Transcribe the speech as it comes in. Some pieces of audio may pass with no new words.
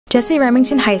Jesse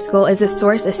Remington High School is a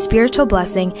source of spiritual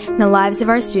blessing in the lives of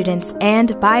our students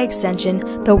and, by extension,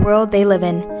 the world they live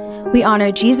in. We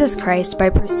honor Jesus Christ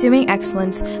by pursuing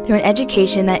excellence through an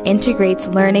education that integrates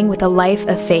learning with a life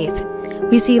of faith.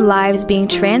 We see lives being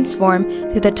transformed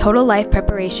through the total life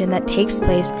preparation that takes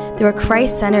place through a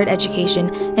Christ-centered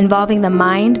education involving the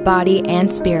mind, body,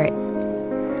 and spirit.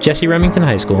 Jesse Remington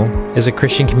High School is a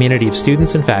Christian community of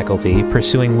students and faculty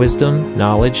pursuing wisdom,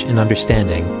 knowledge, and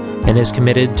understanding, and is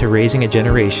committed to raising a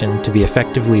generation to be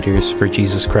effective leaders for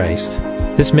Jesus Christ.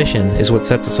 This mission is what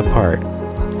sets us apart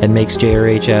and makes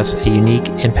JRHS a unique,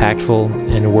 impactful,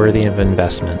 and worthy of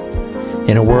investment.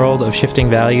 In a world of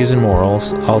shifting values and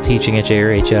morals, all teaching at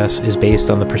JRHS is based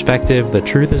on the perspective that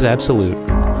truth is absolute,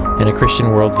 and a Christian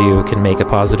worldview can make a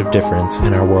positive difference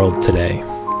in our world today.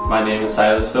 My name is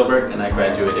Silas Philbrook, and I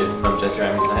graduated from Jesse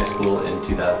Remington High School in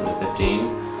 2015,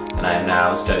 and I am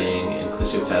now studying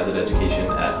inclusive childhood education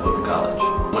at Houghton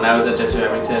College. When I was at Jesse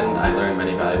Remington, I learned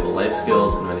many valuable life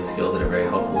skills and many skills that are very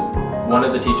helpful. One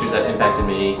of the teachers that impacted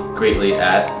me greatly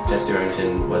at Jesse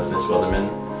Remington was Miss Wilderman.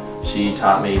 She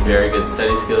taught me very good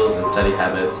study skills and study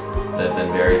habits that have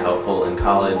been very helpful in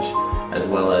college, as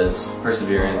well as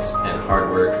perseverance and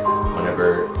hard work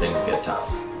whenever things get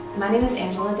tough. My name is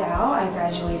Angela Dow. I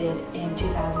graduated in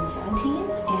 2017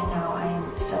 and now I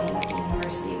am studying at the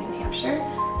University of New Hampshire,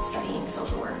 studying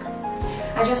social work.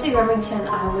 At Jesse Remington,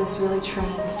 I was really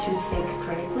trained to think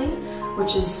critically,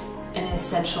 which is an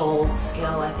essential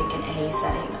skill, I think, in any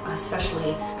setting,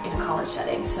 especially in a college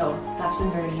setting. So that's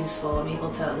been very useful. I'm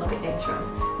able to look at things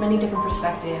from many different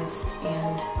perspectives,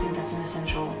 and I think that's an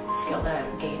essential skill that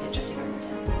I've gained at Jesse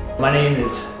Remington. My name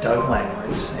is Doug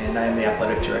Langwitz, and I am the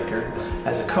athletic director.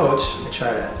 As a coach, I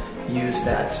try to use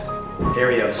that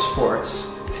area of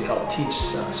sports to help teach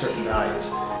certain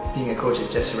values. Being a coach at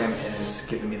Jesse Remington has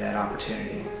given me that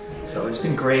opportunity. So it's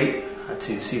been great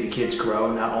to see the kids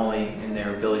grow, not only in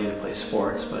their ability to play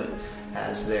sports, but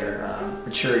as their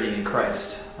maturity in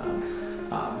Christ.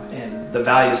 And the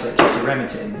values at Jesse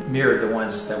Remington mirror the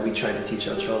ones that we try to teach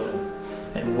our children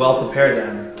and well prepare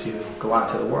them to go out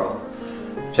to the world.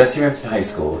 Jesse Remington High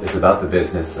School is about the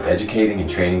business of educating and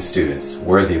training students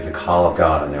worthy of the call of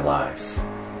God on their lives.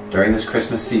 During this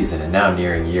Christmas season and now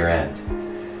nearing year end,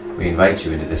 we invite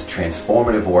you into this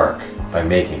transformative work by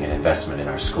making an investment in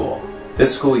our school.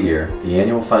 This school year, the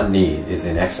annual fund need is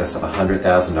in excess of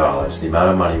 $100,000, the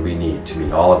amount of money we need to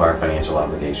meet all of our financial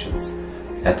obligations.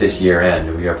 At this year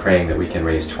end, we are praying that we can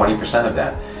raise 20% of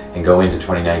that and go into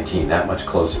 2019 that much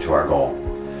closer to our goal.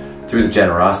 Through the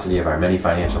generosity of our many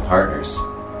financial partners,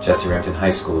 Jesse Remington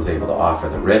High School is able to offer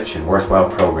the rich and worthwhile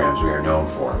programs we are known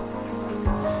for.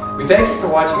 We thank you for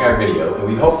watching our video, and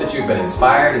we hope that you've been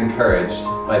inspired and encouraged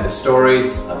by the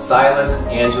stories of Silas,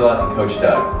 Angela, and Coach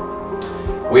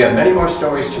Doug. We have many more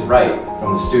stories to write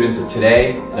from the students of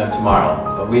today and of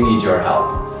tomorrow, but we need your help.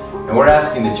 And we're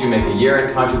asking that you make a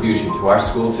year-end contribution to our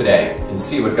school today and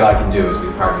see what God can do as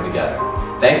we partner together.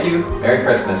 Thank you, Merry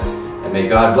Christmas, and may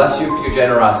God bless you for your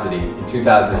generosity in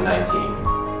 2019.